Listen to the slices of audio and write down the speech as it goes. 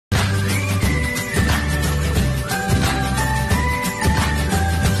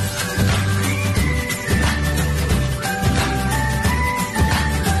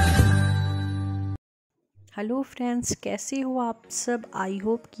Hello friends, कैसे हो आप सब। आई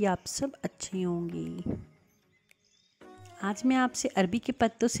होप कि आप सब अच्छे होंगे। आज मैं आपसे अरबी के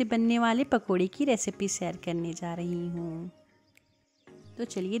पत्तों से बनने वाले पकोड़े की रेसिपी शेयर करने जा रही हूँ। तो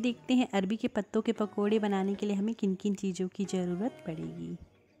चलिए देखते हैं अरबी के पत्तों के पकोड़े बनाने के लिए हमें किन किन चीज़ों की ज़रूरत पड़ेगी।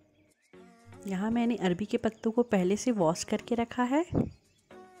 यहाँ मैंने अरबी के पत्तों को पहले से वॉश करके रखा है।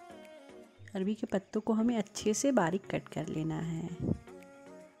 अरबी के पत्तों को हमें अच्छे से बारीक कट कर लेना है।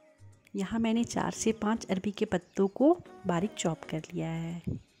 यहाँ मैंने 4 से 5 अरबी के पत्तों को बारीक चॉप कर लिया है।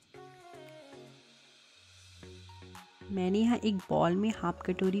 मैंने यहाँ एक बॉल में हाफ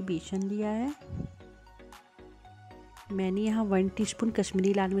कटोरी बेसन लिया है। मैंने यहाँ 1 टीस्पून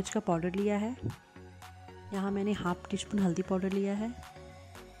कश्मीरी लाल मिर्च का पाउडर लिया है। यहाँ मैंने हाफ टीस्पून हल्दी पाउडर लिया है।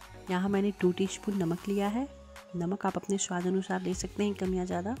 यहाँ मैंने 2 टीस्पून नमक लिया है। नमक आप अपने स्वाद अनुसार ले सकते हैं, कम या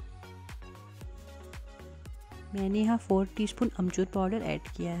ज़्यादा। मैंने यहाँ 4 टीस्पून अमचूर पाउडर ऐड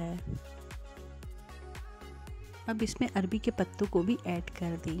किया है। अब इसमें अरबी के पत्तों को भी ऐड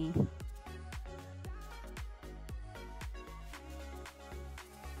कर दें।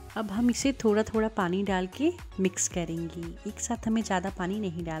 अब हम इसे थोड़ा थोड़ा पानी डाल के मिक्स करेंगे। एक साथ हमें ज़्यादा पानी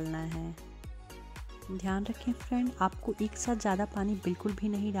नहीं डालना है। ध्यान रखें फ्रेंड, आपको एक साथ ज़्यादा पानी बिल्कुल भी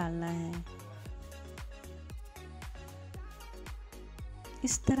नहीं डालना है।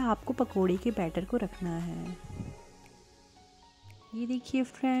 इस तरह आपको पकोड़े के बैटर को रखना है। ये देखिए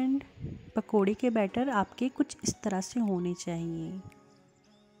फ्रेंड, पकोड़े के बैटर आपके कुछ इस तरह से होने चाहिए।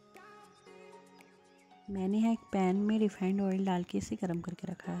 मैंने यहाँ एक पैन में रिफाइंड ऑयल डाल के इसे गर्म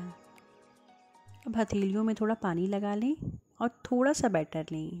करके रखा है। अब हथेलियों में थोड़ा पानी लगा लें और थोड़ा सा बैटर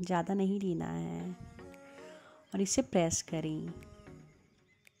लें, ज़्यादा नहीं लेना है, और इसे प्रेस करें।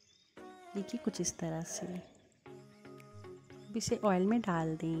 देखिए कुछ इस तरह से। अब इसे ऑयल में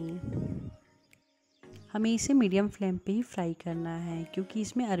डाल दें। हमें इसे मीडियम फ्लेम पे ही फ्राई करना है क्योंकि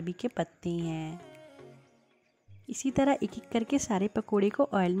इसमें अरबी के पत्ते हैं। इसी तरह एक एक करके सारे पकोड़े को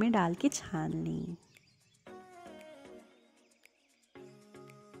ऑयल में डाल के छान लें।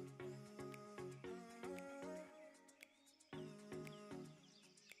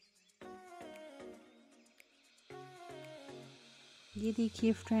 ये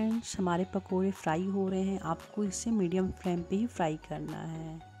देखिए फ्रेंड्स, हमारे पकोड़े फ्राई हो रहे हैं। आपको इसे मीडियम फ्लेम पे ही फ्राई करना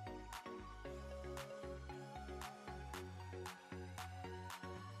है।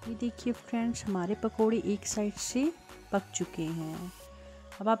 ये देखिए फ्रेंड्स, हमारे पकोड़े एक साइड से पक चुके हैं।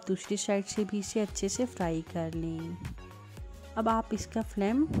 अब आप दूसरी साइड से भी इसे अच्छे से फ्राई कर लें। अब आप इसका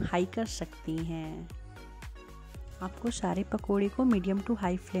फ्लेम हाई कर सकती हैं। आपको सारे पकोड़े को मीडियम टू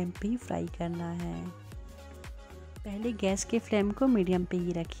हाई फ्लेम पे ही फ्राई करना है। पहले गैस के फ्लेम को मीडियम पे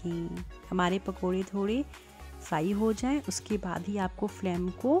ही रखें। हमारे पकोड़े थोड़े फ्राई हो जाएं, उसके बाद ही आपको फ्लेम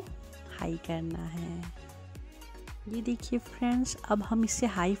को हाई करना है। ये देखिए फ्रेंड्स, अब हम इसे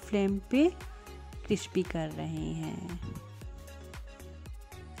हाई फ्लेम पे क्रिस्पी कर रहे हैं।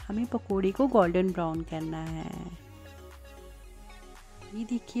 हमें पकोड़े को गोल्डन ब्राउन करना है। ये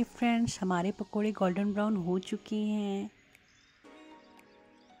देखिए फ्रेंड्स, हमारे पकोड़े गोल्डन ब्राउन हो चुके हैं।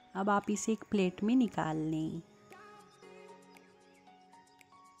 अब आप इसे एक प्लेट में निकाल लें।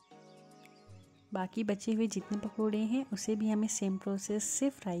 बाकी बचे हुए जितने पकोड़े हैं उसे भी हमें सेम प्रोसेस से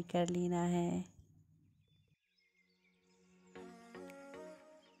फ्राई कर लेना है।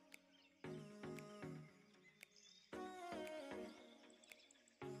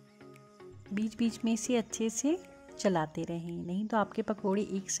 बीच बीच में इसे अच्छे से चलाते रहें, नहीं तो आपके पकोड़े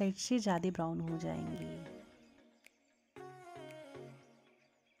एक साइड से ज़्यादा ब्राउन हो जाएंगे।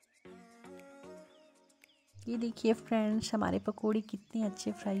 ये देखिए फ्रेंड्स, हमारे पकोड़े कितने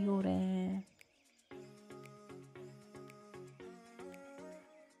अच्छे फ्राई हो रहे हैं।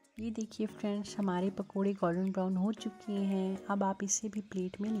 ये देखिए फ्रेंड्स, हमारे पकोड़े गोल्डन ब्राउन हो चुके हैं। अब आप इसे भी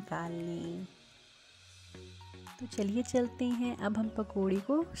प्लेट में निकाल लें। तो चलिए चलते हैं, अब हम पकोड़े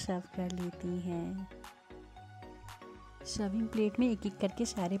को सर्व कर लेते हैं। सर्विंग प्लेट में एक एक करके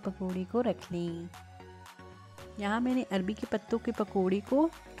सारे पकोड़े को रख लें। यहाँ मैंने अरबी के पत्तों के पकोड़े को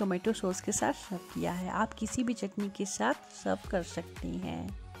टोमेटो सॉस के साथ सर्व किया है। आप किसी भी चटनी के साथ सर्व कर सकते हैं।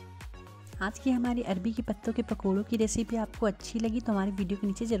 आज की हमारी अरबी के पत्तों के पकोड़ों की रेसिपी आपको अच्छी लगी तो हमारी वीडियो के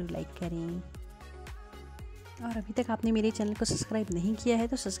नीचे ज़रूर लाइक करें। और अभी तक आपने मेरे चैनल को सब्सक्राइब नहीं किया है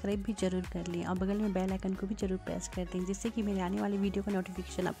तो सब्सक्राइब भी ज़रूर कर लें और बगल में बेल आइकन को भी ज़रूर प्रेस कर दें, जिससे कि मेरे आने वाली वीडियो का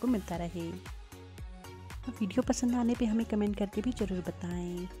नोटिफिकेशन आपको मिलता रहे। और वीडियो पसंद आने पे हमें कमेंट करके भी ज़रूर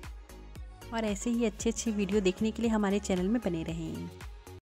बताएं। और ऐसे ही अच्छे अच्छे वीडियो देखने के लिए हमारे चैनल में बने रहें।